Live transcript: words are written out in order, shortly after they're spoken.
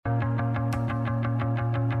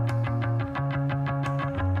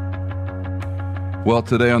Well,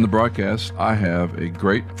 today on the broadcast, I have a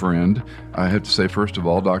great friend. I have to say, first of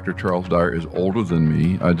all, Dr. Charles Dyer is older than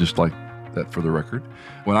me. I just like that for the record.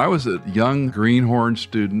 When I was a young greenhorn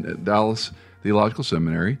student at Dallas Theological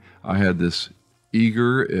Seminary, I had this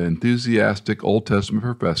eager, enthusiastic Old Testament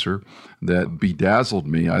professor that bedazzled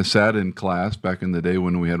me. I sat in class back in the day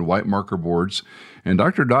when we had white marker boards, and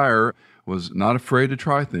Dr. Dyer was not afraid to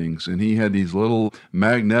try things, and he had these little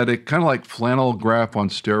magnetic, kind of like flannel graph on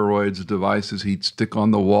steroids devices he'd stick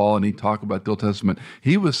on the wall, and he'd talk about the Old Testament.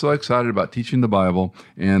 He was so excited about teaching the Bible,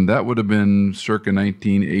 and that would have been circa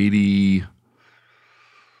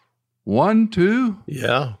 1981, 2?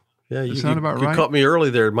 Yeah. Yeah, you sound about right. You caught me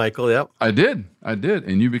early there, Michael. Yep. I did.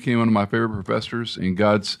 And you became one of my favorite professors. In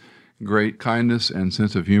God's great kindness and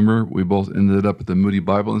sense of humor, we both ended up at the Moody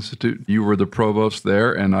Bible Institute. You were the provost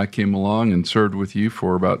there, and I came along and served with you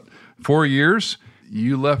for about 4 years.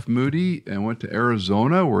 You left Moody and went to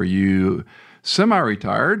Arizona, where you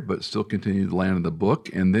semi-retired, but still continued the land of the book.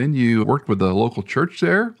 And then you worked with the local church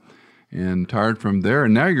there and retired from there.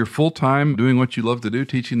 And now you're full-time doing what you love to do,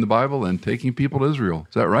 teaching the Bible and taking people to Israel.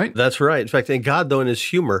 Is that right? That's right. In fact, thank God, though, in his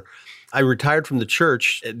humor, I retired from the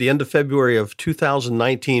church at the end of February of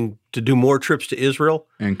 2019 to do more trips to Israel.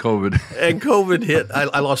 And COVID. And COVID hit.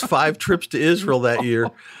 I lost 5 trips to Israel that year.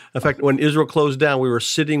 In fact, when Israel closed down, we were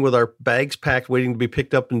sitting with our bags packed, waiting to be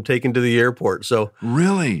picked up and taken to the airport. So,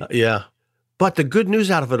 really? Yeah. But the good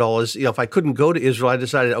news out of it all is, if I couldn't go to Israel, I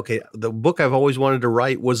decided, okay, the book I've always wanted to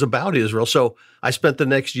write was about Israel. So I spent the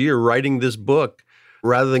next year writing this book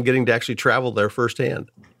rather than getting to actually travel there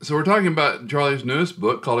firsthand. So we're talking about Charlie's newest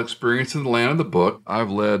book called Experience in the Land of the Book.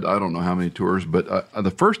 I've led, I don't know how many tours, but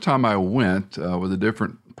the first time I went with a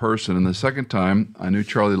different person, and the second time I knew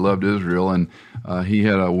Charlie loved Israel, and he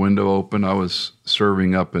had a window open. I was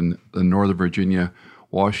serving up in the Northern Virginia,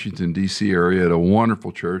 Washington, D.C. area at a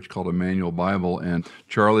wonderful church called Emmanuel Bible. And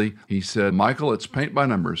Charlie, he said, Michael, it's paint by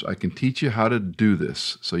numbers. I can teach you how to do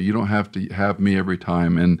this, so you don't have to have me every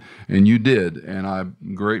time. And you did. And I'm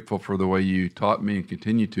grateful for the way you taught me and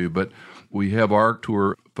continue to. But we have our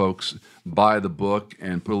tour folks buy the book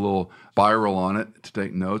and put a little spiral on it to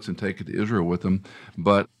take notes and take it to Israel with them.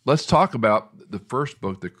 But let's talk about the first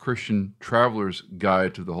book, The Christian Traveler's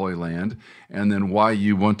Guide to the Holy Land, and then why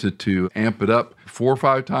you wanted to amp it up 4 or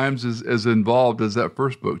 5 times as involved as that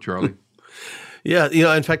first book, Charlie. Yeah,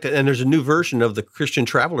 in fact, and there's a new version of The Christian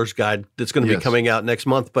Traveler's Guide that's going to be coming out next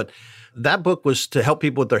month. But that book was to help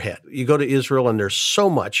people with their head. You go to Israel, and there's so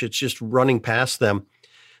much, it's just running past them,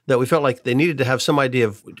 that we felt like they needed to have some idea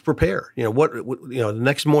of prepare. The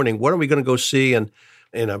next morning, what are we going to go see? And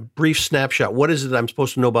in a brief snapshot, what is it I'm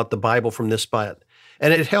supposed to know about the Bible from this spot?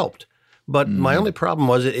 And it helped. But my only problem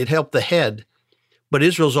was it helped the head, but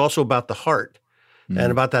Israel's also about the heart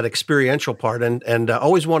and about that experiential part. And I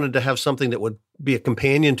always wanted to have something that would be a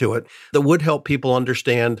companion to it that would help people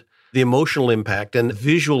understand the emotional impact and the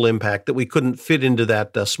visual impact that we couldn't fit into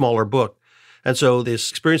that smaller book. And so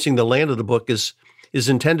this Experiencing the Land of the book is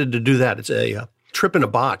intended to do that. It's a trip in a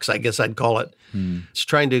box, I guess I'd call it. It's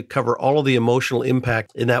trying to cover all of the emotional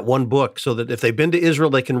impact in that one book so that if they've been to Israel,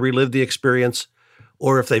 they can relive the experience,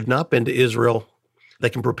 or if they've not been to Israel, they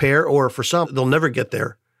can prepare, or for some, they'll never get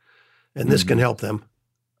there, and this can help them.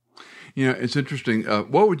 It's interesting.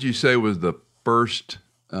 What would you say was the first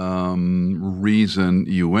reason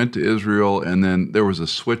you went to Israel, and then there was a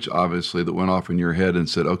switch, obviously, that went off in your head and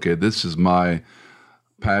said, okay, this is my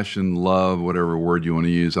passion, love, whatever word you want to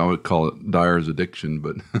use. I would call it Dyer's addiction,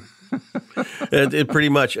 but it pretty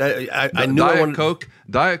much. I knew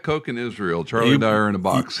Diet Coke in Israel. Charlie Dyer in a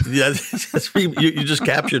box. Yeah, you just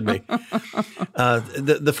captured me.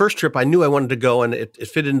 The first trip, I knew I wanted to go, and it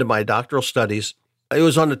fit into my doctoral studies. It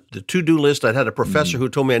was on the to-do list. I'd had a professor who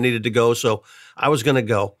told me I needed to go, so I was going to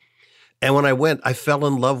go. And when I went, I fell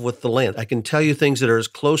in love with the land. I can tell you things that are as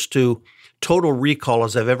close to total recall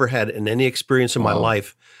as I've ever had in any experience in my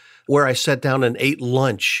life, where I sat down and ate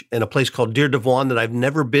lunch in a place called Dyer that I've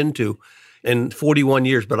never been to in 41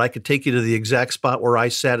 years, but I could take you to the exact spot where I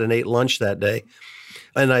sat and ate lunch that day.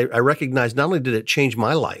 And I recognized not only did it change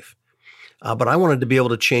my life, but I wanted to be able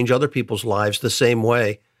to change other people's lives the same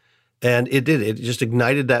way. And it did. It just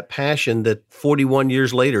ignited that passion that 41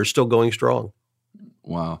 years later is still going strong.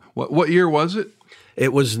 Wow. What year was it?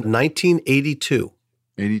 It was 1982.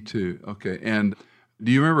 82. Okay. And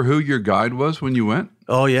do you remember who your guide was when you went?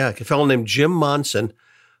 Oh, yeah. A fellow named Jim Monson,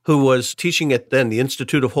 who was teaching at then the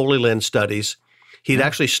Institute of Holy Land Studies. He'd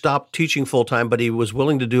actually stopped teaching full-time, but he was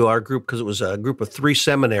willing to do our group because it was a group of 3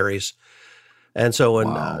 seminaries. And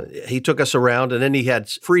so he took us around, and then he had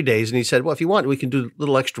free days, and he said, well, if you want, we can do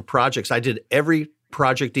little extra projects. I did every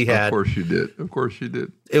project he had. Of course you did. Of course you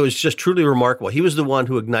did. It was just truly remarkable. He was the one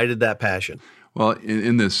who ignited that passion. Well,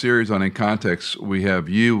 in this series on In Context, we have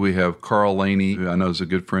you, we have Carl Laney, who I know is a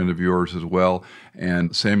good friend of yours as well,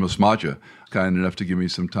 and Samuel Smadja, kind enough to give me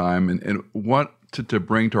some time, and want to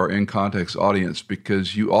bring to our In Context audience,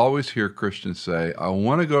 because you always hear Christians say, I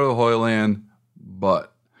want to go to the Holy Land,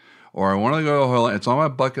 or I want to go to the Holy Land, it's on my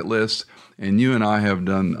bucket list, and you and I have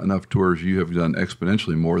done enough tours, you have done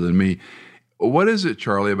exponentially more than me. What is it,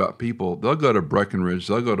 Charlie, about people? They'll go to Breckenridge,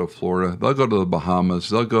 they'll go to Florida, they'll go to the Bahamas,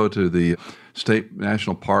 they'll go to the state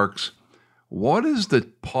national parks. What is the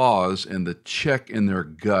pause and the check in their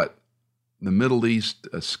gut? The Middle East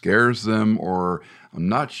scares them, or I'm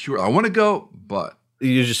not sure. I want to go, but.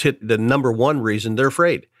 You just hit the number one reason: they're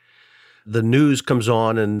afraid. The news comes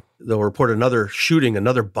on and they'll report another shooting,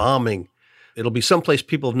 another bombing. It'll be someplace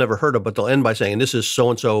people have never heard of, but they'll end by saying, this is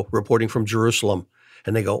so-and-so reporting from Jerusalem.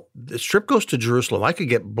 And they go, this trip goes to Jerusalem. I could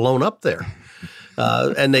get blown up there.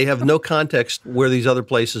 And they have no context where these other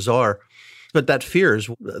places are. But that fear is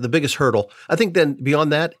the biggest hurdle. I think then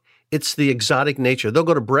beyond that, it's the exotic nature. They'll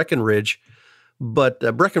go to Breckenridge, but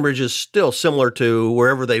Breckenridge is still similar to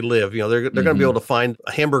wherever they live. You know, they're going to be able to find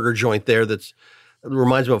a hamburger joint there that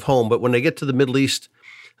reminds them of home. But when they get to the Middle East,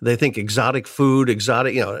 they think exotic food,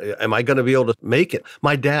 am I going to be able to make it?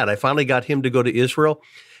 My dad, I finally got him to go to Israel.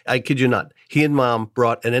 I kid you not. He and Mom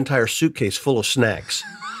brought an entire suitcase full of snacks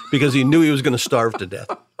because he knew he was going to starve to death.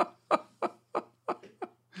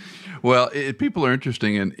 Well, people are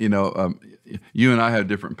interesting, and you and I have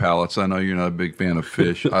different palates. I know you're not a big fan of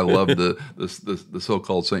fish. I love the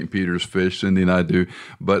so-called St. Peter's fish, Cindy and I do.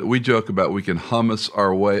 But we joke about we can hummus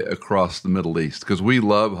our way across the Middle East because we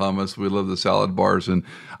love hummus. We love the salad bars, and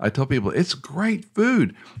I tell people it's great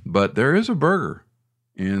food. But there is a burger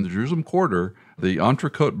in the Jerusalem Quarter, the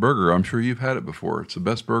Entrecote Burger. I'm sure you've had it before. It's the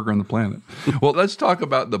best burger on the planet. Well, let's talk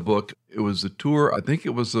about the book. It was the tour. I think it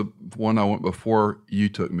was the one I went before you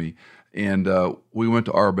took me. And we went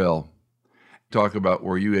to Arbel. Talk about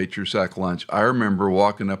where you ate your sack lunch. I remember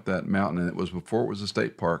walking up that mountain, and it was before it was a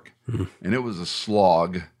state park. Mm-hmm. And it was a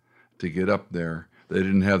slog to get up there. They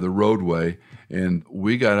didn't have the roadway. And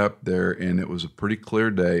we got up there, and it was a pretty clear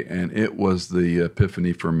day, and it was the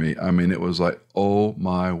epiphany for me. I mean, it was like, oh,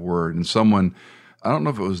 my word. And someone, I don't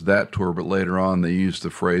know if it was that tour, but later on they used the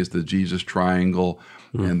phrase, the Jesus Triangle,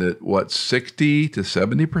 and that, 60 to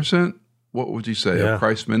 70%, what would you say, of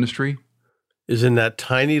Christ's ministry? Is in that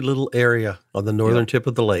tiny little area on the northern tip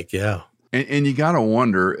of the lake, And you got to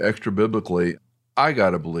wonder, extra biblically, I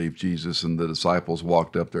got to believe Jesus and the disciples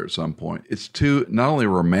walked up there at some point. It's too, not only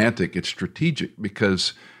romantic, it's strategic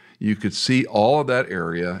because you could see all of that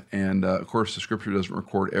area. And of course, the scripture doesn't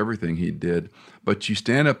record everything he did, but you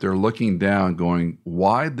stand up there looking down going,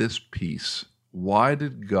 why this peace? Why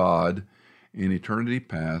did God in eternity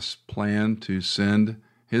past plan to send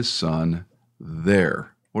his son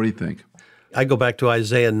there? What do you think? I go back to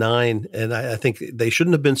Isaiah 9, and I think they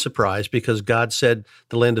shouldn't have been surprised because God said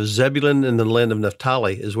the land of Zebulun and the land of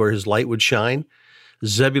Naphtali is where his light would shine.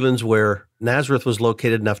 Zebulun's where Nazareth was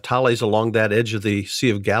located. Naphtali's along that edge of the Sea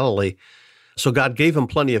of Galilee. So God gave him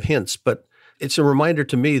plenty of hints, but it's a reminder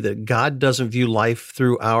to me that God doesn't view life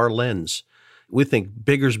through our lens. We think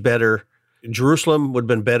bigger's better. Jerusalem would have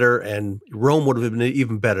been better, and Rome would have been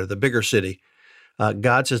even better, the bigger city.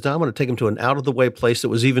 God says, no, I'm going to take him to an out-of-the-way place that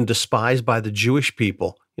was even despised by the Jewish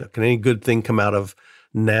people. Can any good thing come out of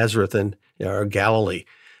Nazareth or Galilee?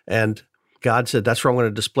 And God said, that's where I'm going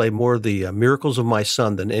to display more of the miracles of my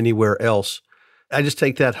son than anywhere else. I just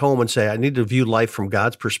take that home and say, I need to view life from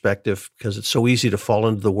God's perspective because it's so easy to fall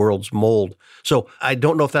into the world's mold. So I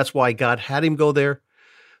don't know if that's why God had him go there.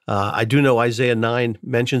 I do know Isaiah 9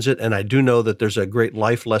 mentions it, and I do know that there's a great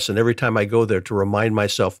life lesson every time I go there to remind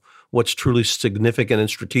myself what's truly significant and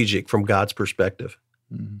strategic from God's perspective.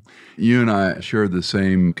 Mm-hmm. You and I share the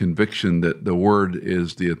same conviction that the Word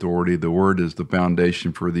is the authority. The Word is the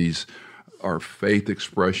foundation for our faith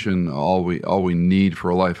expression, all we need for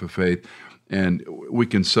a life of faith. And we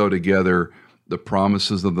can sew together the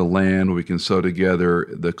promises of the land. We can sew together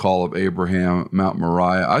the call of Abraham, Mount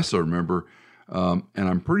Moriah. I still remember, and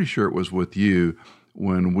I'm pretty sure it was with you,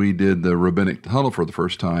 when we did the rabbinic tunnel for the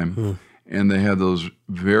first time. And they have those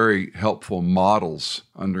very helpful models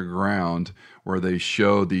underground where they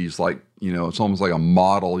show these it's almost like a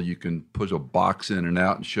model. You can push a box in and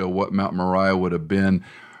out and show what Mount Moriah would have been.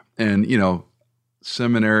 And,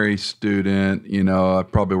 seminary student, I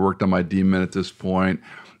probably worked on my D-Min at this point,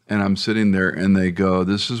 and I'm sitting there and they go,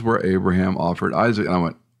 this is where Abraham offered Isaac. And I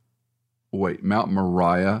went, wait, Mount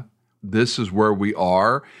Moriah, this is where we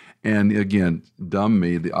are? And again, dumb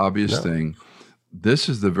me, the obvious thing, this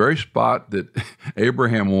is the very spot that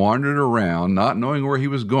Abraham wandered around, not knowing where he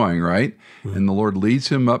was going, right? Mm-hmm. And the Lord leads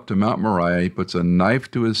him up to Mount Moriah. He puts a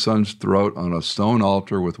knife to his son's throat on a stone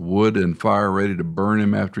altar with wood and fire ready to burn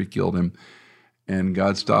him after he killed him. And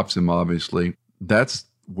God stops him, obviously. That's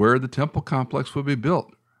where the temple complex would be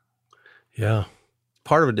built. Yeah.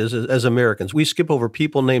 Part of it is, as Americans, we skip over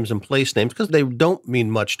people names and place names because they don't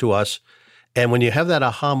mean much to us. And when you have that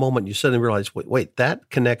aha moment, you suddenly realize, wait, that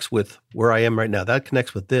connects with where I am right now. That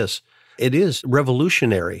connects with this. It is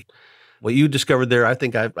revolutionary. What you discovered there, I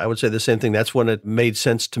think I would say the same thing. That's when it made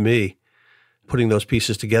sense to me, putting those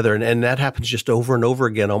pieces together. And that happens just over and over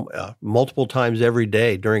again, multiple times every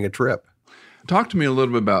day during a trip. Talk to me a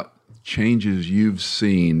little bit about changes you've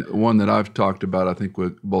seen. One that I've talked about, I think,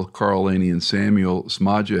 with both Carl Laney and Samuel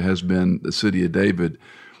Smadja has been the city of David.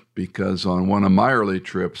 Because on one of my early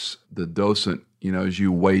trips, the docent, as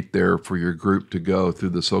you wait there for your group to go through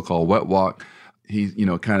the so-called wet walk, he,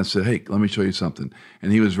 kind of said, hey, let me show you something.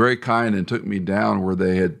 And he was very kind and took me down where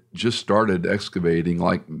they had just started excavating,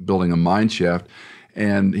 like building a mine shaft.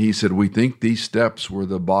 And he said, we think these steps were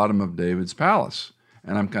the bottom of David's palace.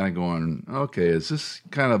 And I'm kind of going, okay, is this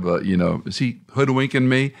kind of is he hoodwinking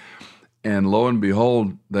me? And lo and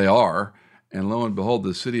behold, they are. And lo and behold,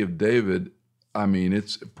 the city of David,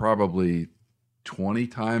 it's probably 20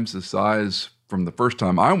 times the size from the first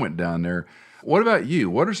time I went down there. What about you?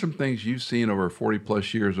 What are some things you've seen over 40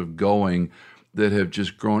 plus years of going that have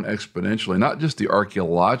just grown exponentially? Not just the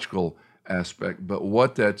archaeological aspect, but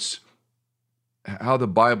how the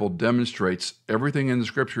Bible demonstrates everything in the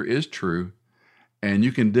scripture is true, and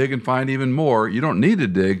you can dig and find even more. You don't need to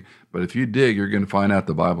dig, but if you dig, you're going to find out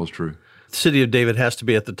the Bible's true. The city of David has to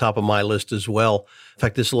be at the top of my list as well. In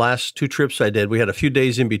fact, this last 2 trips I did, we had a few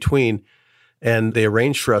days in between, and they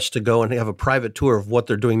arranged for us to go and have a private tour of what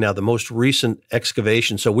they're doing now, the most recent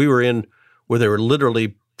excavation. So we were in where they were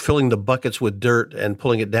literally filling the buckets with dirt and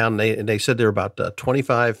pulling it down. And they said they're about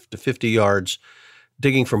 25 to 50 yards,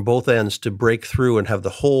 digging from both ends to break through and have the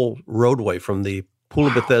whole roadway from the Pool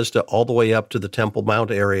of Bethesda all the way up to the Temple Mount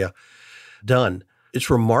area done. It's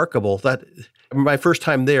remarkable that my first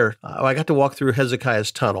time there, I got to walk through Hezekiah's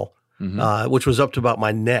tunnel, which was up to about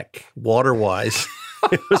my neck, water-wise.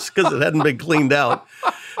 It was because it hadn't been cleaned out.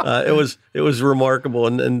 It was remarkable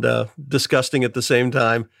and disgusting at the same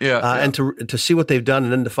time. And to see what they've done,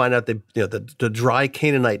 and then to find out the dry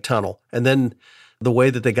Canaanite tunnel, and then the way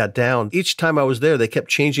that they got down. Each time I was there, they kept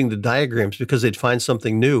changing the diagrams because they'd find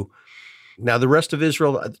something new. Now, the rest of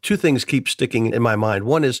Israel, 2 things keep sticking in my mind.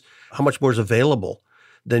 One is how much more is available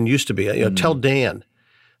than used to be. Tel Dan.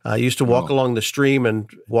 I used to walk along the stream and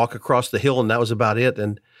walk across the hill, and that was about it.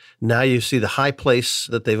 And now you see the high place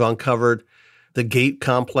that they've uncovered, the gate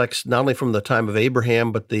complex, not only from the time of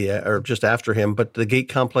Abraham, but or just after him, but the gate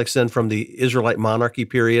complex then from the Israelite monarchy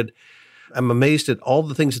period. I'm amazed at all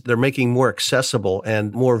the things that they're making more accessible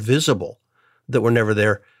and more visible that were never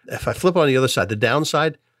there. If I flip on the other side, the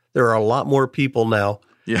downside, there are a lot more people now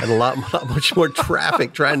and a lot much more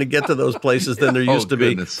traffic trying to get to those places than there used to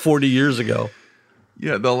be 40 years ago.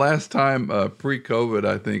 Yeah, the last time pre-COVID,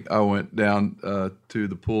 I think I went down to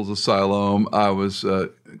the pools of Siloam. I was,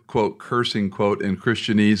 quote, cursing, quote, in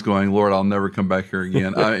Christianese, going, Lord, I'll never come back here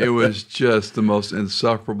again. It was just the most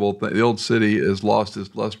insufferable thing. The old city has lost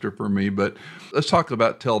its luster for me. But let's talk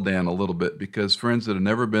about Tel Dan a little bit, because friends that have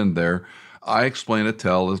never been there, I explain a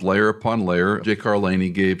tell as layer upon layer. J. Carl Laney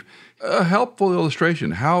gave a helpful illustration.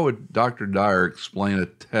 How would Dr. Dyer explain a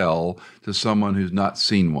tell to someone who's not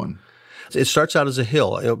seen one? It starts out as a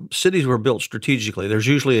hill. Cities were built strategically. There's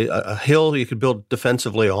usually a hill you could build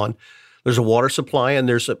defensively on. There's a water supply, and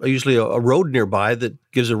there's usually a road nearby that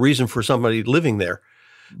gives a reason for somebody living there.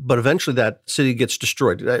 But eventually that city gets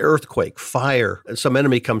destroyed. Earthquake, fire, and some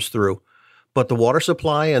enemy comes through. But the water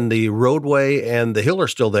supply and the roadway and the hill are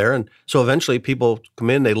still there. And so eventually people come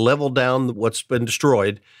in, they level down what's been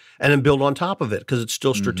destroyed and then build on top of it because it's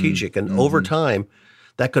still strategic. And over time,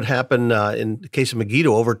 that could happen in the case of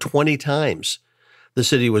Megiddo over 20 times. The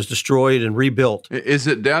city was destroyed and rebuilt. Is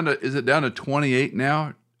it down to 28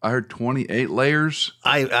 now? I heard 28 layers.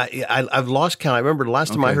 I've lost count. I remember the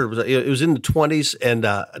last time I heard it was in the 20s, and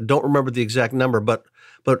I don't remember the exact number. But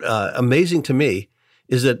amazing to me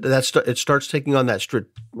is that it starts taking on that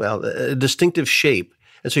a distinctive shape.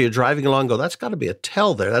 And so you're driving along, go, that's got to be a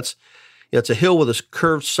tell there. It's a hill with a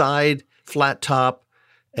curved side, flat top,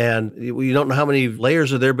 and you don't know how many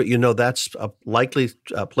layers are there, but you know that's a likely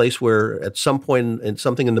place where at some point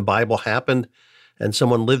something in the Bible happened and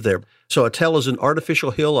someone lived there. So a tell is an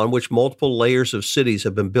artificial hill on which multiple layers of cities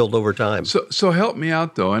have been built over time. So help me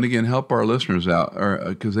out, though, and again, help our listeners out,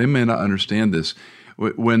 because they may not understand this.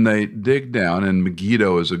 When they dig down, and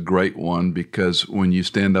Megiddo is a great one because when you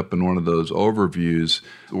stand up in one of those overviews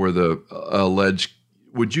where the alleged,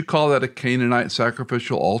 would you call that a Canaanite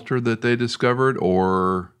sacrificial altar that they discovered,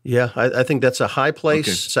 or? Yeah, I think that's a high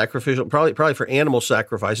place sacrificial, probably for animal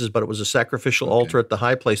sacrifices, but it was a sacrificial altar at the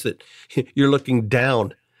high place that you're looking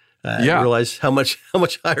down and realize how much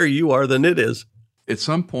higher you are than it is. At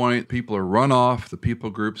some point, people are run off. The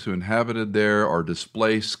people groups who inhabited there are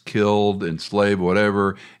displaced, killed, enslaved,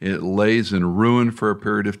 whatever. It lays in ruin for a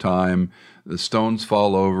period of time. The stones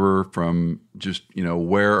fall over from just,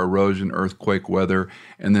 wear, erosion, earthquake, weather.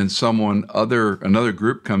 And then another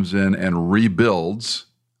group comes in and rebuilds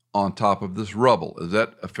on top of this rubble. Is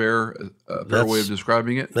that a fair way of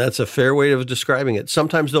describing it? That's a fair way of describing it.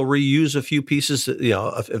 Sometimes they'll reuse a few pieces,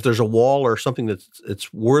 if there's a wall or something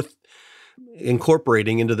it's worth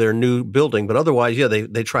incorporating into their new building. But otherwise,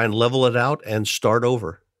 they try and level it out and start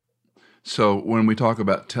over. So when we talk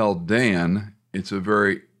about Tel Dan, it's a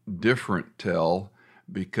very different tell,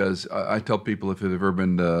 because I tell people, if they've ever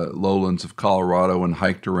been to lowlands of Colorado and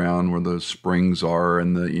hiked around where those springs are,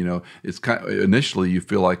 and it's initially you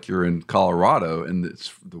feel like you're in Colorado, and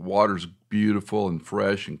the water's beautiful and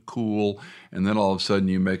fresh and cool, and then all of a sudden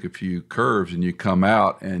you make a few curves and you come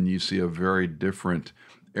out and you see a very different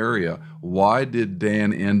area. Why did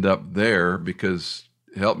Dan end up there? Because,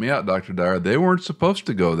 help me out, Dr. Dyer, they weren't supposed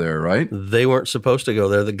to go there, right? They weren't supposed to go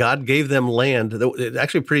there. God gave them land,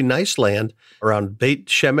 actually pretty nice land, around Beit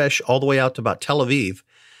Shemesh all the way out to about Tel Aviv.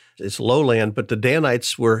 It's lowland, but the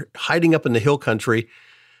Danites were hiding up in the hill country,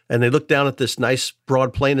 and they looked down at this nice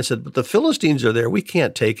broad plain and said, but the Philistines are there. We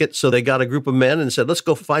can't take it. So they got a group of men and said, let's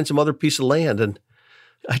go find some other piece of land. And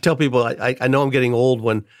I tell people, I know I'm getting old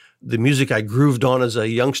when the music I grooved on as a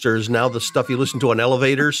youngster is now the stuff you listen to on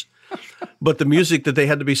elevators. But the music that they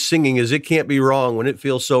had to be singing is "It Can't Be Wrong When It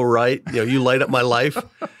Feels So Right." You light up my life.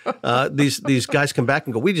 These guys come back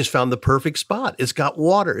and go, we just found the perfect spot. It's got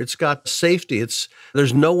water. It's got safety.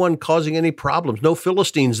 There's no one causing any problems. No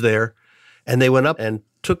Philistines there. And they went up and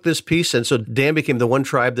took this piece. And so Dan became the one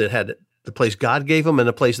tribe that had the place God gave them and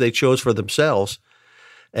the place they chose for themselves.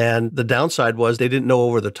 And the downside was they didn't know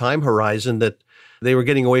over the time horizon that they were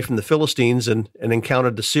getting away from the Philistines and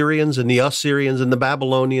encountered the Syrians and the Assyrians and the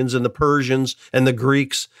Babylonians and the Persians and the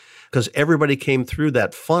Greeks, because everybody came through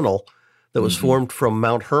that funnel that was formed from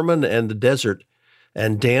Mount Hermon and the desert.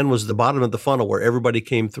 And Dan was the bottom of the funnel where everybody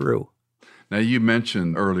came through. Now, you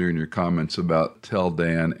mentioned earlier in your comments about Tel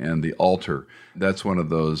Dan and the altar. That's one of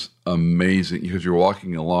those amazing, because you're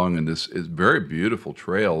walking along in it's very beautiful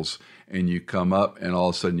trails, and you come up and all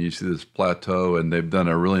of a sudden you see this plateau, and they've done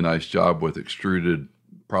a really nice job with extruded,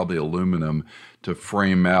 probably aluminum, to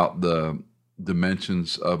frame out the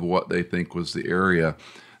dimensions of what they think was the area.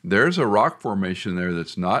 There's a rock formation there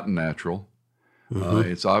that's not natural.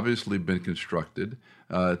 It's obviously been constructed.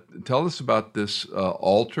 Tell us about this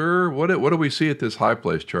altar. What do we see at this high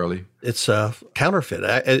place, Charlie? It's a counterfeit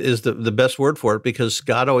is the best word for it, because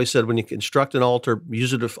God always said when you construct an altar,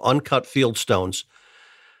 use it of uncut field stones.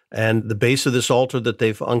 And the base of this altar that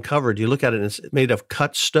they've uncovered, you look at it and it's made of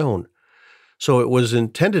cut stone. So it was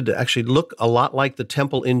intended to actually look a lot like the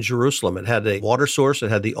temple in Jerusalem. It had a water source,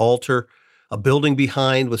 it had the altar, a building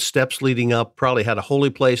behind with steps leading up, probably had a holy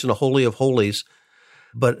place and a holy of holies.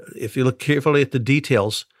 But if you look carefully at the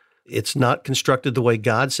details, it's not constructed the way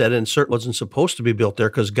God said, and certainly wasn't supposed to be built there,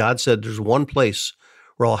 because God said there's one place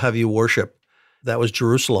where I'll have you worship. That was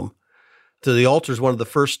Jerusalem. So the altar is one of the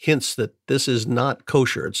first hints that this is not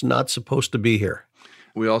kosher. It's not supposed to be here.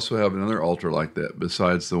 We also have another altar like that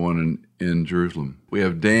besides the one in Jerusalem. We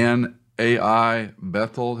have Dan, Ai,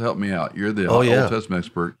 Bethel. Help me out. You're the Old Testament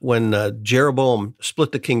expert. When Jeroboam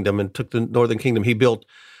split the kingdom and took the northern kingdom, he built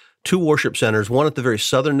two worship centers, one at the very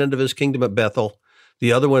southern end of his kingdom at Bethel,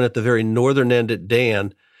 the other one at the very northern end at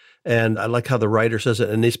Dan. And I like how the writer says it.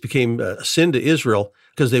 And this became a sin to Israel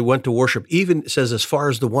because they went to worship, even, it says, as far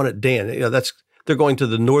as the one at Dan. They're going to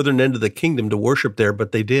the northern end of the kingdom to worship there,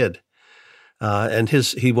 but they did. And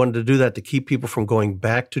he wanted to do that to keep people from going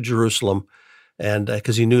back to Jerusalem. And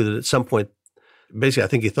because he knew that at some point, basically, I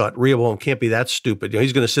think he thought Rehoboam can't be that stupid.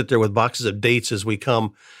 He's going to sit there with boxes of dates as we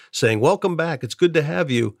come saying, welcome back. It's good to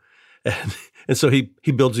have you. And so he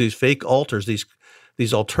builds these fake altars,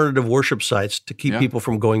 these alternative worship sites to keep people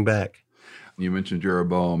from going back. You mentioned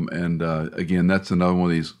Jeroboam, and again, that's another one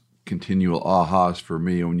of these continual ahas for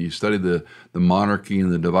me. When you study the monarchy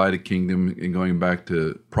and the divided kingdom, and going back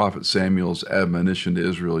to Prophet Samuel's admonition to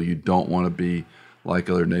Israel, you don't want to be like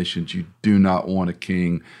other nations. You do not want a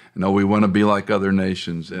king. No, we want to be like other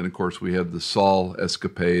nations. And of course, we have the Saul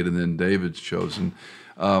escapade, and then David's chosen.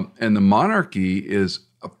 And the monarchy is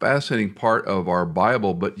a fascinating part of our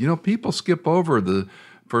Bible, but people skip over the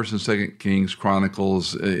First and Second Kings,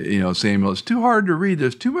 Chronicles, Samuel. It's too hard to read.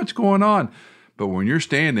 There's too much going on. But when you're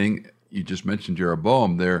standing, you just mentioned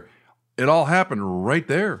Jeroboam there, it all happened right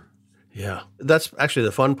there. Yeah, that's actually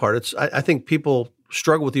the fun part. I think people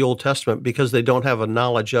struggle with the Old Testament because they don't have a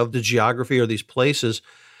knowledge of the geography or these places.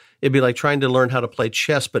 It'd be like trying to learn how to play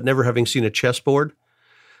chess, but never having seen a chessboard.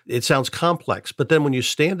 It sounds complex, but then when you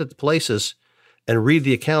stand at the places and read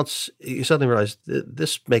the accounts, you suddenly realize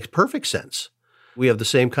this makes perfect sense. We have the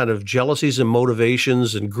same kind of jealousies and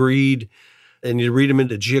motivations and greed, and you read them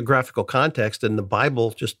into geographical context, and the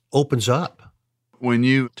Bible just opens up. When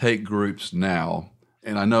you take groups now,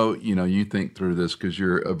 and I know, you think through this because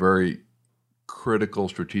you're a very critical,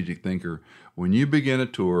 strategic thinker. When you begin a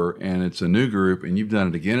tour and it's a new group and you've done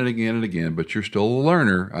it again and again and again, but you're still a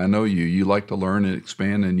learner, I know you like to learn and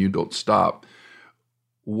expand and you don't stop.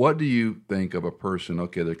 What do you think of a person?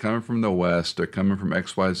 Okay, they're coming from the West, they're coming from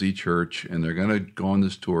XYZ church, and they're going to go on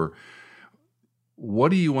this tour.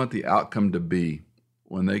 What do you want the outcome to be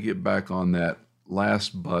when they get back on that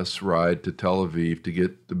last bus ride to Tel Aviv to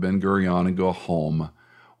get to Ben Gurion and go home?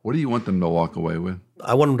 What do you want them to walk away with?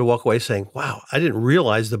 I want them to walk away saying, wow, I didn't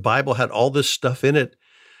realize the Bible had all this stuff in it.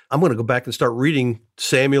 I'm going to go back and start reading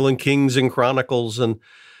Samuel and Kings and Chronicles, and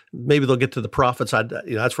maybe they'll get to the prophets.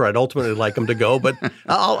 That's where I'd ultimately like them to go. But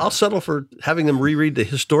I'll settle for having them reread the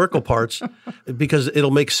historical parts because it'll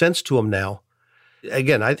make sense to them now.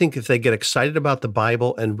 Again, I think if they get excited about the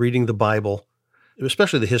Bible and reading the Bible,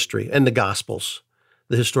 especially the history and the Gospels,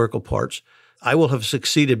 the historical parts, I will have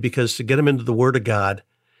succeeded, because to get them into the Word of God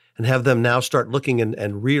and have them now start looking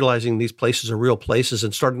and realizing these places are real places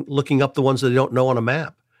and start looking up the ones that they don't know on a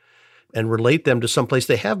map and relate them to some place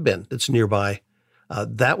they have been that's nearby.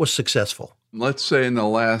 That was successful. Let's say in the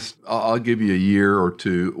last, I'll give you a year or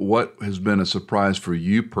two, what has been a surprise for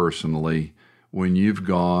you personally when you've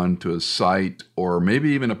gone to a site or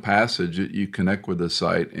maybe even a passage that you connect with a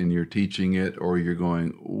site and you're teaching it, or you're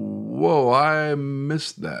going, whoa, I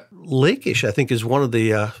missed that? Lachish, I think, is one of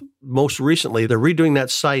the most recently. They're redoing that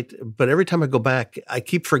site, but every time I go back, I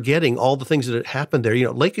keep forgetting all the things that had happened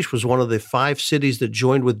there. Lachish was one of the 5 cities that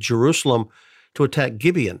joined with Jerusalem to attack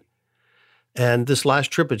Gibeon. And this last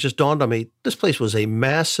trip, it just dawned on me, this place was a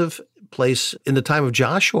massive place in the time of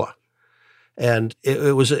Joshua. And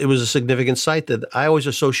it was a significant site that I always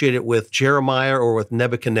associate it with Jeremiah or with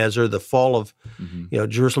Nebuchadnezzar, the fall of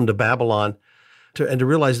Jerusalem to Babylon, and to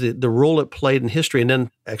realize the role it played in history. And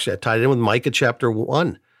then actually I tied it in with Micah chapter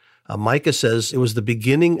 1. Micah says it was the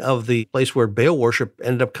beginning of the place where Baal worship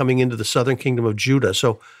ended up coming into the southern kingdom of Judah.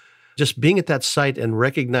 So just being at that site and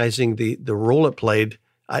recognizing the role it played,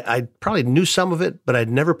 I probably knew some of it, but I'd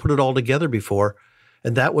never put it all together before.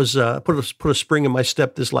 And that was put a spring in my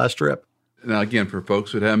step this last trip. Now, again, for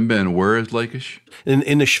folks that haven't been, where is Lachish?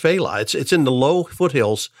 In the Shephelah. It's in the low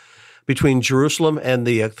foothills between Jerusalem and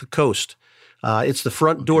the coast. It's the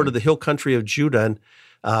front door to the hill country of Judah.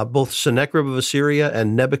 And both Sennacherib of Assyria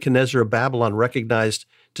and Nebuchadnezzar of Babylon recognized,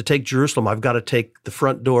 to take Jerusalem, I've got to take the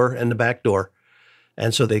front door and the back door.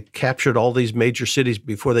 And so they captured all these major cities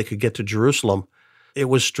before they could get to Jerusalem. It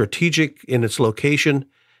was strategic in its location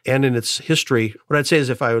and in its history. What I'd say is,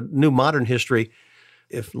 if I knew modern history,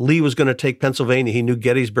 if Lee was going to take Pennsylvania, he knew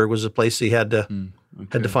Gettysburg was the place he had to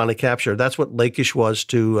finally capture. That's what Lachish was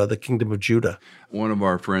to the kingdom of Judah. One of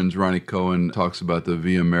our friends, Ronnie Cohen, talks about the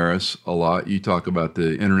Via Maris a lot. You talk about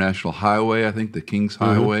the International Highway, I think the King's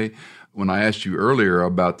Highway. When I asked you earlier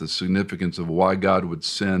about the significance of why God would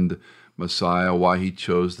send Messiah, why he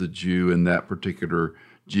chose the Jew in that particular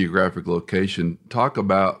geographic location, talk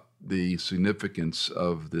about the significance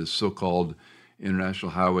of this so-called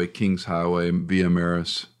International Highway, King's Highway, Via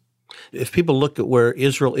Maris. If people look at where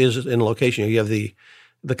Israel is in location, you have the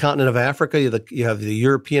continent of Africa, you have the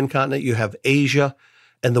European continent, you have Asia,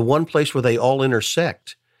 and the one place where they all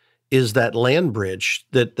intersect is that land bridge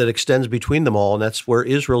that extends between them all, and that's where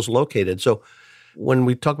Israel's located. So when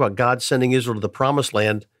we talk about God sending Israel to the Promised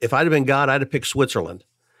Land, if I'd have been God, I'd have picked Switzerland.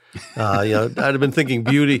 I'd have been thinking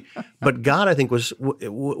beauty, but God, I think,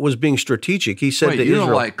 was being strategic. He said to Israel, "You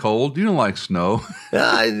don't like cold, you don't like snow."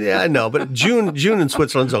 Yeah, I know, but June in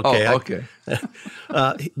Switzerland's okay. Oh, okay.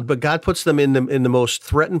 But God puts them in the most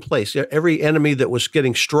threatened place. Every enemy that was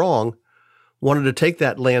getting strong wanted to take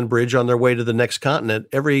that land bridge on their way to the next continent.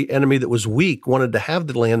 Every enemy that was weak wanted to have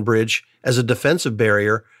the land bridge as a defensive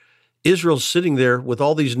barrier. Israel's sitting there with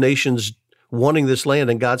all these nations wanting this land,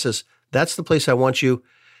 and God says, "That's the place I want you."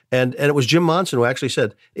 And it was Jim Monson who actually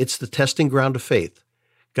said, it's the testing ground of faith.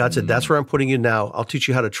 God said, that's where I'm putting you now. I'll teach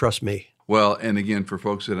you how to trust me. Well, and again, for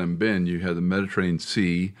folks that haven't been, you have the Mediterranean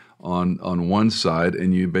Sea on one side,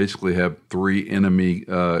 and you basically have three enemy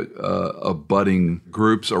abutting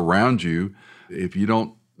groups around you. If you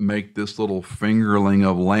don't make this little fingerling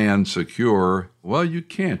of land secure, well, you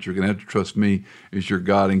can't. You're going to have to trust me as your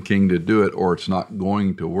God and King to do it, or it's not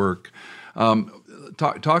going to work.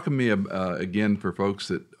 Talk to me again for folks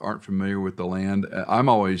that aren't familiar with the land. I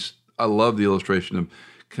love the illustration of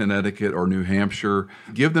Connecticut or New Hampshire.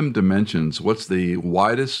 Give them dimensions. What's the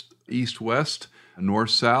widest east-west,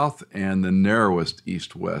 north-south, and the narrowest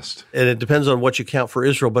east-west? And it depends on what you count for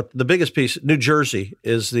Israel. But the biggest piece, New Jersey,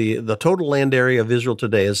 is the total land area of Israel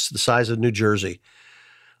today is the size of New Jersey.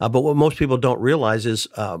 But what most people don't realize is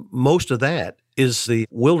most of that is the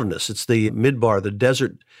wilderness. It's the midbar, the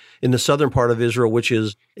desert in the southern part of Israel, which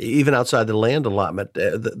is even outside the land allotment.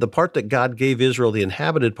 The part that God gave Israel, the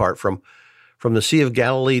inhabited part from the Sea of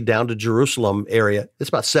Galilee down to Jerusalem area, it's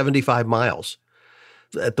about 75 miles.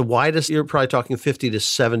 At the widest, you're probably talking 50 to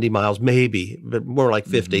 70 miles, maybe, but more like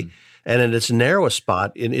 50. Mm-hmm. And in its narrowest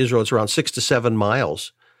spot in Israel, it's around 6 to 7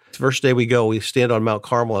 miles. The first day we go, we stand on Mount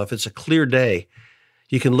Carmel. If it's a clear day,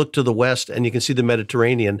 you can look to the west and you can see the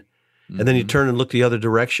Mediterranean. Mm-hmm. And then you turn and look the other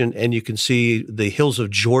direction and you can see the hills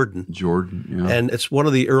of Jordan. Yeah. And it's one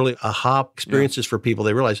of the early aha experiences for people.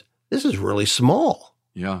 They realize this is really small.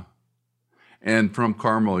 Yeah. And from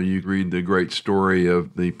Carmel, you read the great story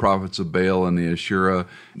of the prophets of Baal and the Asherah,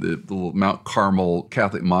 the little Mount Carmel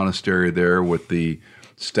Catholic monastery there with the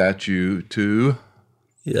statue to...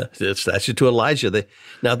 Yeah, the statue to Elijah.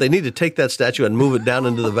 They need to take that statue and move it down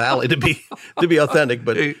into the valley to be authentic,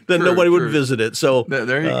 but then nobody would visit it. So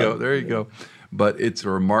there you go. But it's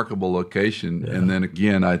a remarkable location. Yeah. And then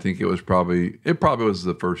again, I think it probably was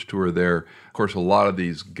the first tour there. Of course, a lot of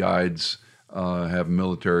these guides have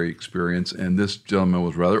military experience, and this gentleman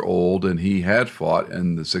was rather old, and he had fought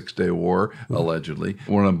in the 6-Day War, allegedly.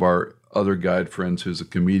 One of our other guide friends who's a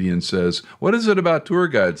comedian says, "What is it about tour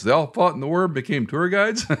guides? They all fought in the war and became tour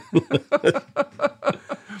guides?"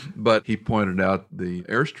 But he pointed out the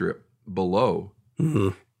airstrip below, mm-hmm.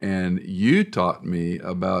 and you taught me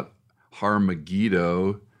about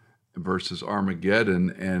Har-Megiddo versus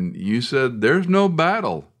Armageddon, and you said there's no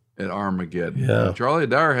battle at Armageddon. Yeah. Charlie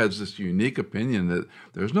Dyer has this unique opinion that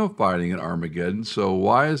there's no fighting at Armageddon. So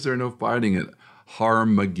why is there no fighting at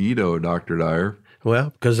Har-Megiddo, Dr. Dyer?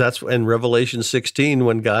 Well, because that's in Revelation 16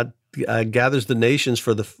 when God gathers the nations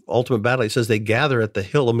for the ultimate battle. He says they gather at the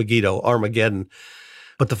hill of Megiddo, Armageddon.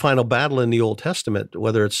 But the final battle in the Old Testament,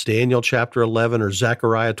 whether it's Daniel chapter 11 or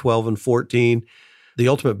Zechariah 12 and 14, the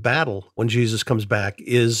ultimate battle when Jesus comes back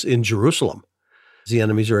is in Jerusalem. The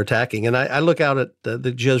enemies are attacking. And I look out at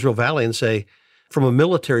the Jezreel Valley and say, from a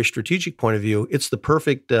military strategic point of view, it's the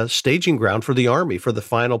perfect staging ground for the army, for the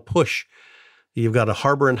final push. You've got a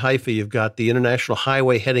harbor in Haifa. You've got the international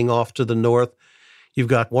highway heading off to the north. You've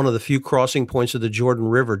got one of the few crossing points of the Jordan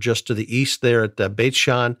River just to the east there at Beit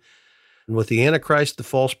Shan. And with the Antichrist, the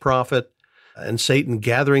false prophet, and Satan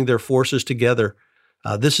gathering their forces together,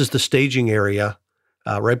 this is the staging area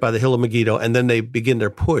right by the hill of Megiddo. And then they begin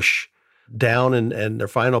their push down and their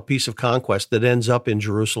final piece of conquest that ends up in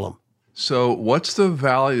Jerusalem. So what's the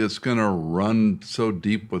valley that's going to run so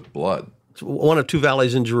deep with blood? It's one of two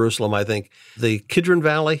valleys in Jerusalem, I think. The Kidron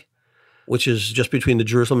Valley, which is just between the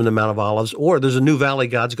Jerusalem and the Mount of Olives, or there's a new valley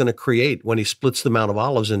God's going to create when he splits the Mount of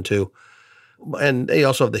Olives into. And they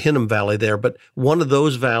also have the Hinnom Valley there. But one of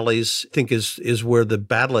those valleys, I think, is where the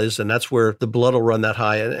battle is, and that's where the blood will run that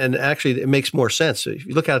high. And actually, it makes more sense. If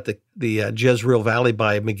you look at the Jezreel Valley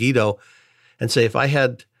by Megiddo and say, if I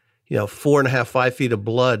had 4.5, 5 feet of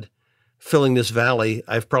blood filling this valley,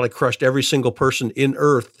 I've probably crushed every single person in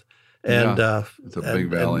earth. And it's a big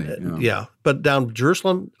valley. Yeah. But down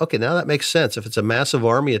Jerusalem, okay, now that makes sense. If it's a massive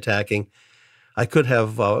army attacking, I could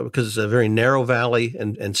have, because it's a very narrow valley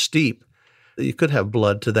and steep, you could have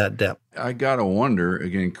blood to that depth. I gotta wonder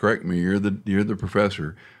again. Correct me. You're the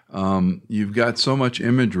professor. You've got so much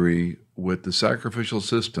imagery with the sacrificial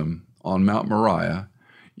system on Mount Moriah.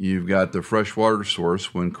 You've got the fresh water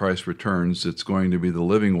source when Christ returns. It's going to be the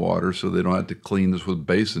living water, so they don't have to clean this with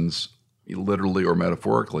basins, literally or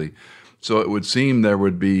metaphorically. So it would seem there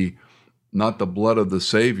would be not the blood of the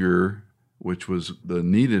Savior, which was the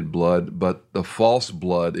needed blood, but the false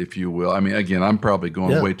blood, if you will. I mean, again, I'm probably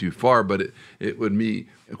going way too far, but it would be,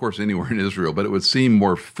 of course, anywhere in Israel, but it would seem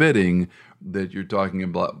more fitting that you're talking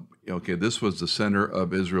about, okay, this was the center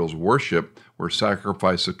of Israel's worship where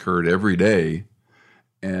sacrifice occurred every day,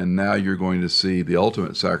 and now you're going to see the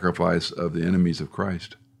ultimate sacrifice of the enemies of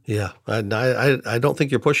Christ. Yeah, I don't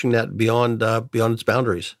think you're pushing that beyond its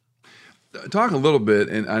boundaries. Talk a little bit,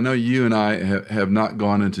 and I know you and I have not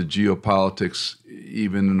gone into geopolitics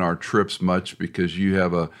even in our trips much because you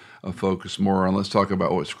have a focus more on let's talk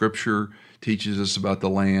about what Scripture teaches us about the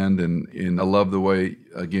land. And I love the way,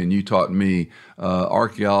 again, you taught me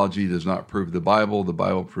archaeology does not prove the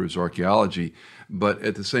Bible proves archaeology. But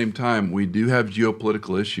at the same time, we do have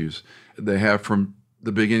geopolitical issues. They have from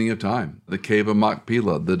the beginning of time, the cave of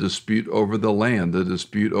Machpelah, the dispute over the land, the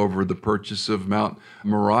dispute over the purchase of Mount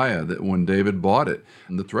Moriah, that when David bought it,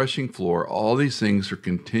 and the threshing floor, all these things are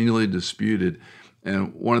continually disputed.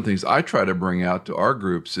 And one of the things I try to bring out to our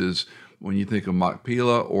groups is when you think of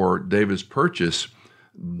Machpelah or David's purchase,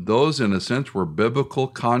 those in a sense were biblical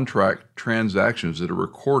contract transactions that are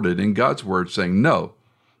recorded in God's word saying, no,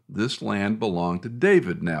 this land belonged to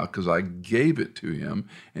David now because I gave it to him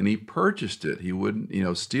and he purchased it. He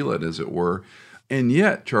wouldn't, steal it, as it were. And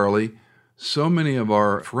yet, Charlie, so many of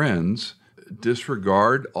our friends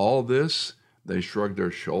disregard all this. They shrug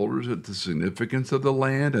their shoulders at the significance of the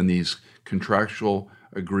land and these contractual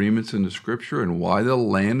agreements in the Scripture and why the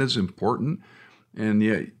land is important. And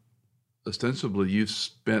yet, ostensibly, you've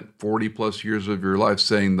spent 40 plus years of your life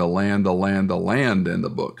saying the land, the land, the land in the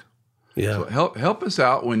book. Yeah. So help us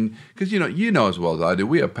out because you know as well as I do,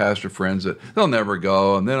 we have pastor friends that they'll never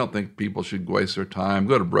go and they don't think people should waste their time.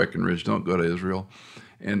 Go to Breckenridge, don't go to Israel.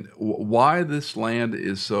 And why this land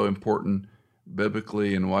is so important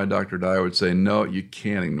biblically and why Dr. Dyer would say, no, you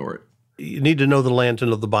can't ignore it. You need to know the land to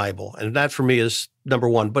know the Bible. And that for me is number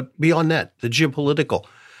one. But beyond that, the geopolitical,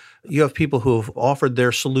 you have people who have offered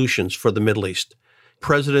their solutions for the Middle East.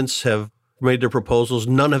 Presidents have made their proposals.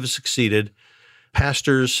 None have succeeded.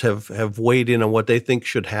 Pastors have weighed in on what they think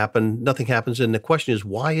should happen. Nothing happens. And the question is,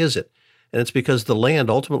 why is it? And it's because the land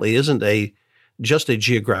ultimately isn't just a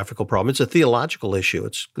geographical problem. It's a theological issue.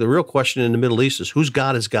 It's the real question in the Middle East is whose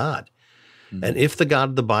God is God? Mm-hmm. And if the God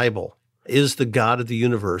of the Bible is the God of the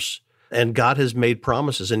universe, and God has made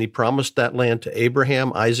promises, and he promised that land to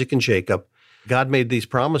Abraham, Isaac, and Jacob, God made these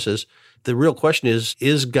promises. The real question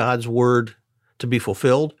is God's word to be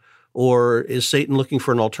fulfilled? Or is Satan looking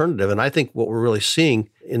for an alternative? And I think what we're really seeing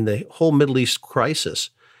in the whole Middle East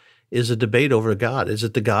crisis is a debate over God. Is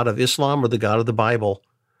it the God of Islam or the God of the Bible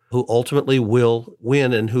who ultimately will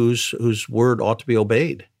win and whose word ought to be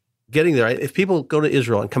obeyed? Getting there, if people go to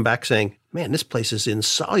Israel and come back saying, man, this place is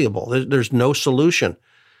insoluble, there's no solution,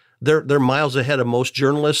 they're miles ahead of most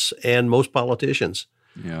journalists and most politicians.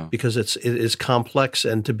 Yeah. Because it is complex,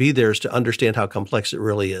 and to be there is to understand how complex it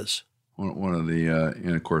really is. One of the,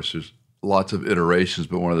 and of course, there's lots of iterations,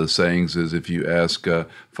 but one of the sayings is if you ask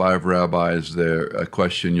 5 rabbis a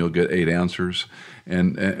question, you'll get 8 answers.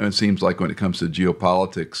 And it seems like when it comes to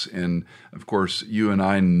geopolitics, and of course, you and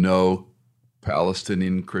I know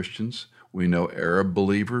Palestinian Christians, we know Arab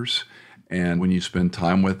believers, and when you spend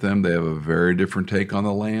time with them, they have a very different take on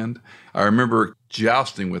the land. I remember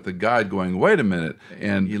jousting with a guide going, wait a minute,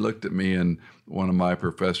 and he looked at me and one of my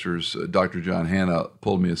professors, Dr. John Hanna,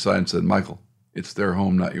 pulled me aside and said, Michael, it's their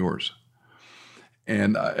home, not yours.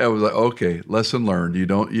 And I was like, okay, lesson learned. You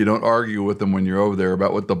don't argue with them when you're over there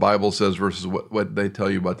about what the Bible says versus what they tell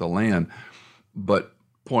you about the land. But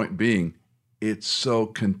point being, it's so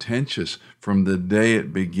contentious. From the day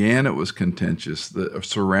it began, it was contentious. The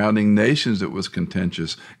surrounding nations, it was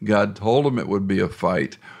contentious. God told them it would be a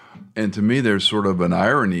fight. And to me, there's sort of an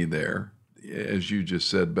irony there, as you just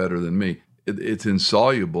said better than me. It's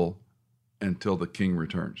insoluble until the king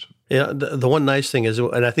returns. Yeah, the one nice thing is,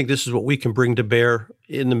 and I think this is what we can bring to bear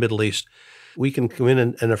in the Middle East, we can come in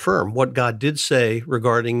and affirm what God did say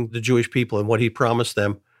regarding the Jewish people and what he promised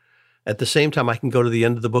them. At the same time, I can go to the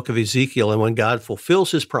end of the book of Ezekiel, and when God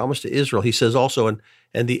fulfills his promise to Israel, he says also,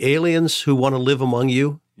 and the aliens who want to live among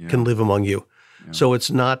you can live among you. Yeah. So it's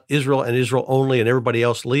not Israel and Israel only and everybody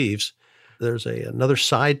else leaves. There's another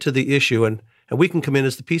side to the issue, and we can come in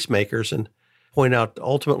as the peacemakers and point out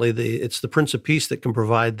ultimately it's the Prince of Peace that can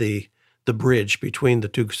provide the bridge between the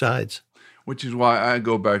two sides. Which is why I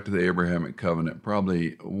go back to the Abrahamic covenant.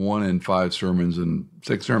 Probably 1 in 5 sermons and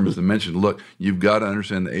 6 sermons that mention, look, you've got to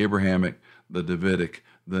understand the Abrahamic, the Davidic,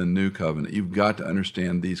 the new covenant. You've got to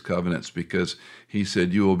understand these covenants because he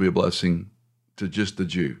said you will be a blessing to just the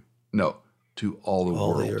Jew. No, to all the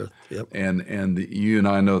world. The earth. Yep. And you and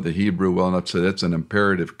I know the Hebrew well enough to say that's an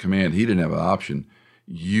imperative command. He didn't have an option.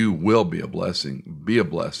 You will be a blessing. Be a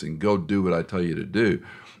blessing. Go do what I tell you to do.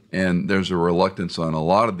 And there's a reluctance on a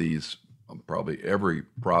lot of these, probably every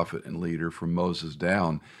prophet and leader from Moses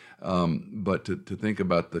down, but to think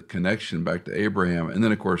about the connection back to Abraham. And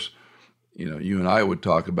then, of course, you and I would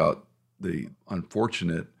talk about the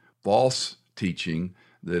unfortunate false teaching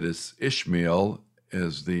that is Ishmael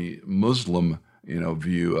as the Muslim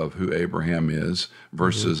view of who Abraham is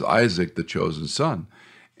versus Isaac, the chosen son.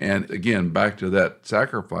 And again, back to that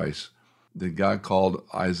sacrifice, that God called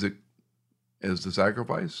Isaac as the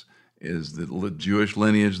sacrifice? Is the Jewish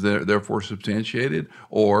lineage therefore substantiated?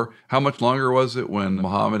 Or how much longer was it when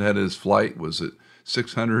Muhammad had his flight? Was it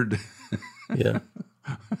 600? Yeah.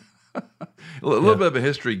 A little bit of a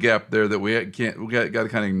history gap there that we got to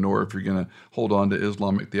kind of ignore if you're going to hold on to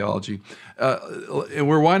Islamic theology. And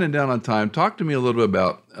we're winding down on time. Talk to me a little bit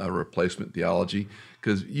about replacement theology,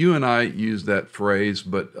 because you and I use that phrase,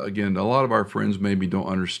 but again, a lot of our friends maybe don't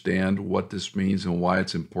understand what this means and why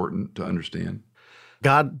it's important to understand.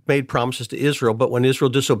 God made promises to Israel, but when Israel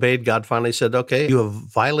disobeyed, God finally said, okay, you have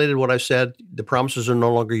violated what I've said. The promises are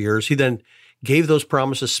no longer yours. He then gave those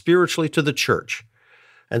promises spiritually to the church.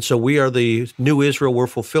 And so we are the new Israel. We're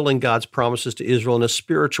fulfilling God's promises to Israel in a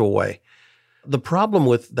spiritual way. The problem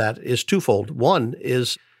with that is twofold. One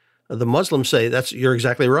is the Muslims say, you're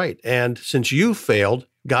exactly right. And since you failed,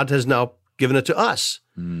 God has now given it to us.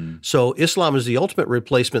 So Islam is the ultimate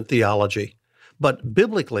replacement theology. But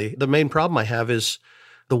biblically, the main problem I have is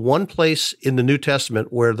the one place in the New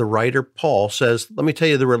Testament where the writer Paul says, let me tell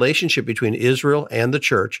you, the relationship between Israel and the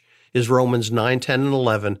church is Romans 9, 10, and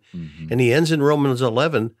 11. And he ends in Romans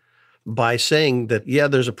 11 by saying that,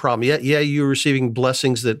 there's a problem. You're receiving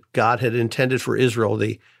blessings that God had intended for Israel,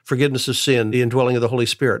 the forgiveness of sin, the indwelling of the Holy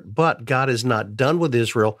Spirit. But God is not done with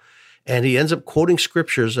Israel. And he ends up quoting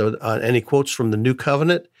scriptures, and he quotes from the New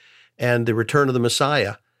Covenant and the return of the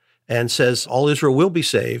Messiah, and says all Israel will be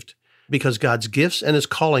saved because God's gifts and his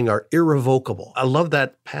calling are irrevocable. I love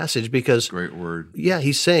that passage because— Great word. Yeah,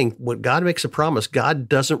 he's saying when God makes a promise, God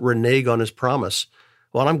doesn't renege on his promise.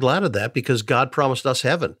 Well, I'm glad of that because God promised us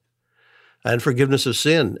heaven and forgiveness of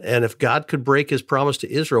sin. And if God could break his promise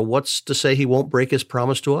to Israel, what's to say he won't break his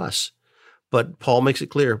promise to us? But Paul makes it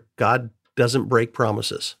clear, God doesn't break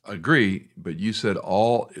promises. Agree, but you said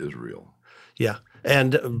all Israel. Yeah.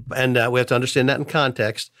 And we have to understand that in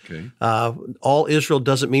context. Okay. All Israel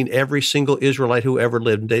doesn't mean every single Israelite who ever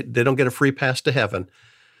lived. They don't get a free pass to heaven.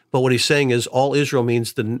 But what he's saying is all Israel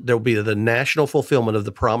means there will be the national fulfillment of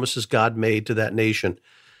the promises God made to that nation.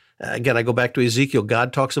 Again, I go back to Ezekiel.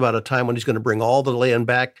 God talks about a time when he's going to bring all the land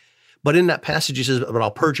back. But in that passage, he says, but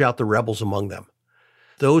I'll purge out the rebels among them.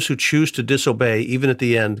 Those who choose to disobey, even at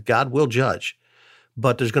the end, God will judge.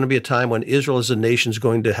 But there's going to be a time when Israel as a nation is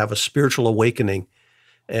going to have a spiritual awakening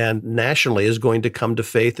and nationally is going to come to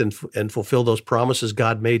faith and fulfill those promises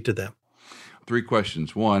God made to them. 3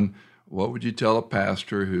 questions. 1, what would you tell a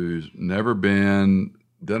pastor who's never been,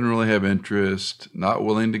 doesn't really have interest, not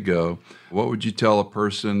willing to go? What would you tell a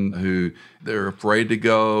person who they're afraid to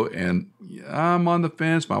go and I'm on the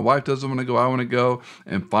fence, my wife doesn't want to go, I want to go?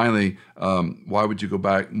 And finally, why would you go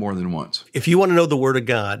back more than once? If you want to know the Word of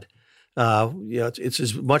God, it's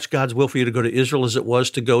as much God's will for you to go to Israel as it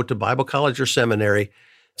was to go to Bible college or seminary.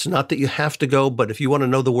 It's not that you have to go, but if you want to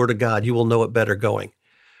know the Word of God, you will know it better going.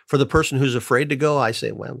 For the person who's afraid to go, I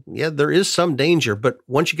say, well, yeah, there is some danger, but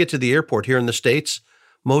once you get to the airport here in the States,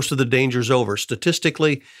 most of the danger's over.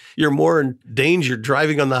 Statistically, you're more in danger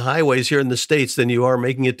driving on the highways here in the States than you are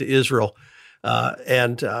making it to Israel.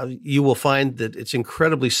 And you will find that it's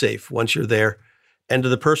incredibly safe once you're there. And to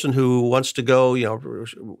the person who wants to go,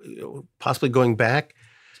 possibly going back,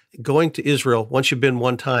 going to Israel, once you've been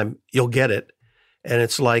one time, you'll get it. And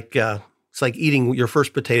it's like eating your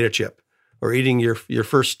first potato chip or eating your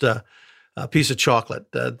first piece of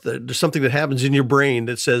chocolate. There's something that happens in your brain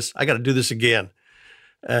that says, I got to do this again.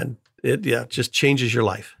 And it just changes your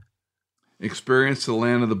life. Experience the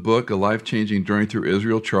Land of the Book, a life-changing journey through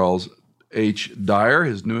Israel. Charles H. Dyer,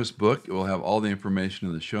 his newest book. We'll have all the information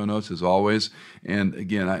in the show notes as always. And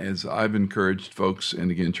again, as I've encouraged folks,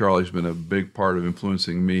 and again, Charlie's been a big part of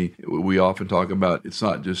influencing me. We often talk about it's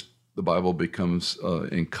not just the Bible becomes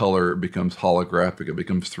in color, it becomes holographic, it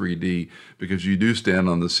becomes 3D, because you do stand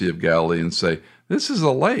on the Sea of Galilee and say, this is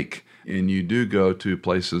a lake. And you do go to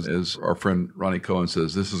places, as our friend Ronnie Cohen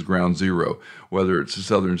says, this is ground zero, whether it's the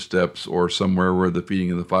Southern Steps or somewhere where the feeding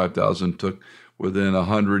of the 5,000 took within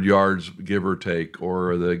 100 yards, give or take,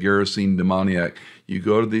 or the Gerasene demoniac. You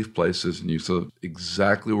go to these places and you say,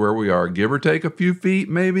 exactly where we are, give or take a few feet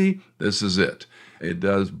maybe, this is it. It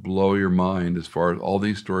does blow your mind as far as all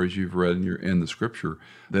these stories you've read in the Scripture.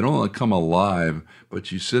 They don't only come alive,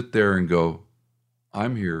 but you sit there and go,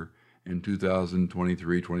 I'm here in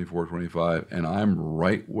 2023, 24, 25, and I'm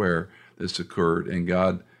right where this occurred. And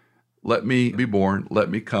God, let me be born, let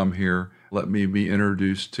me come here, let me be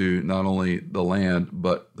introduced to not only the land,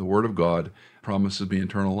 but the Word of God promises me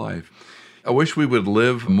eternal life. I wish we would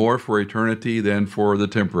live more for eternity than for the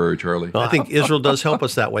temporary, Charlie. Well, I think Israel does help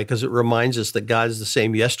us that way because it reminds us that God is the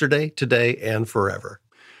same yesterday, today, and forever.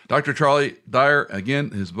 Dr. Charlie Dyer, again,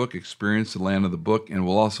 his book, Experience the Land of the Book, and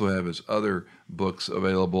we'll also have his other books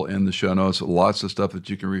available in the show notes. Lots of stuff that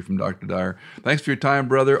you can read from Dr. Dyer. Thanks for your time,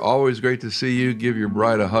 brother. Always great to see you. Give your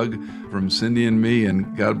bride a hug from Cindy and me,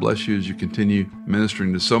 and God bless you as you continue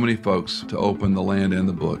ministering to so many folks to open the land and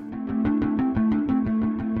the book.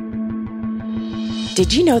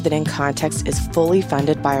 Did you know that In Context is fully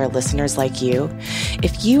funded by our listeners like you?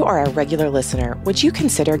 If you are a regular listener, would you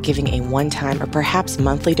consider giving a one-time or perhaps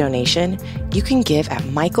monthly donation? You can give at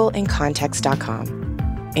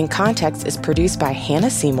michaelincontext.com. In Context is produced by Hannah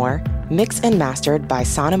Seymour, mixed and mastered by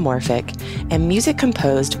Sonomorphic, and music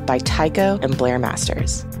composed by Tycho and Blair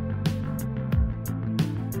Masters.